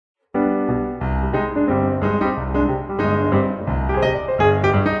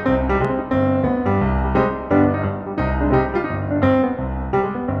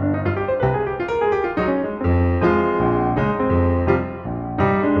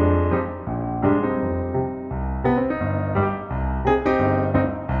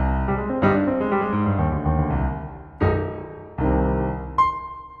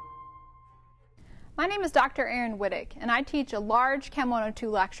name is Dr. Erin Wittig, and I teach a large Chem 102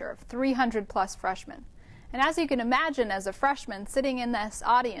 lecture of 300 plus freshmen. And as you can imagine, as a freshman sitting in this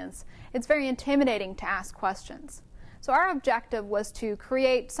audience, it's very intimidating to ask questions. So our objective was to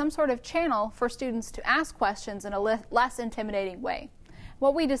create some sort of channel for students to ask questions in a less intimidating way.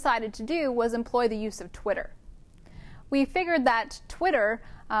 What we decided to do was employ the use of Twitter. We figured that Twitter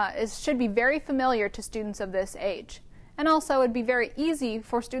should be very familiar to students of this age. And also, it would be very easy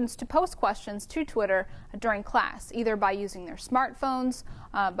for students to post questions to Twitter during class, either by using their smartphones,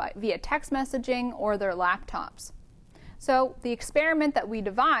 via text messaging, or their laptops. So the experiment that we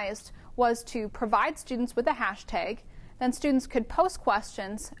devised was to provide students with a hashtag. Then students could post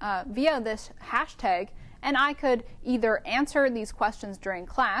questions via this hashtag, and I could either answer these questions during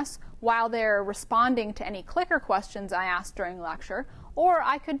class while they're responding to any clicker questions I asked during lecture, or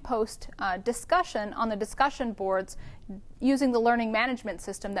I could post discussion on the discussion boards using the learning management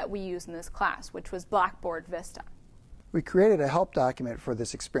system that we use in this class, which was Blackboard Vista. We created a help document for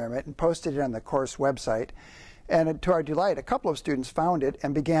this experiment and posted it on the course website. And to our delight, a couple of students found it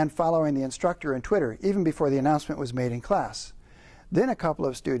and began following the instructor on Twitter, even before the announcement was made in class. Then a couple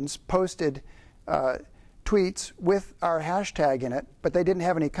of students posted tweets with our hashtag in it, but they didn't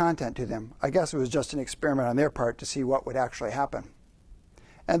have any content to them. I guess it was just an experiment on their part to see what would actually happen.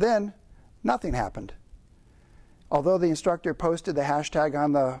 And then nothing happened. Although the instructor posted the hashtag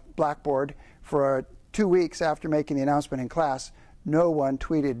on the Blackboard for 2 weeks after making the announcement in class, no one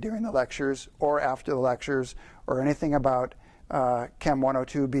tweeted during the lectures or after the lectures or anything about Chem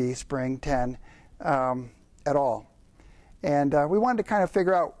 102B Spring 10 at all. And we wanted to kind of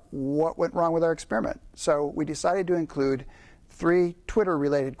figure out what went wrong with our experiment. So we decided to include 3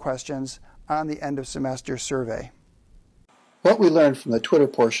 Twitter-related questions on the end of semester survey. What we learned from the Twitter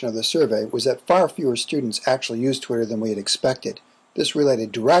portion of the survey was that far fewer students actually used Twitter than we had expected. This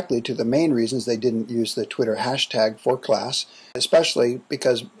related directly to the main reasons they didn't use the Twitter hashtag for class, especially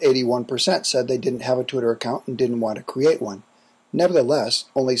because 81% said they didn't have a Twitter account and didn't want to create one. Nevertheless,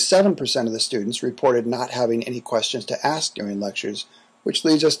 only 7% of the students reported not having any questions to ask during lectures, which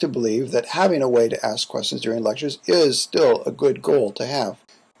leads us to believe that having a way to ask questions during lectures is still a good goal to have.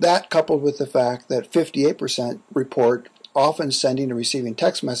 That, coupled with the fact that 58% report often sending and receiving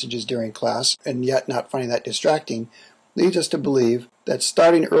text messages during class and yet not finding that distracting, leads us to believe that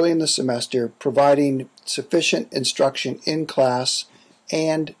starting early in the semester, providing sufficient instruction in class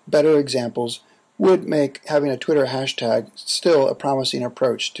and better examples would make having a Twitter hashtag still a promising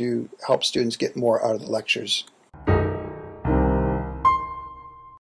approach to help students get more out of the lectures.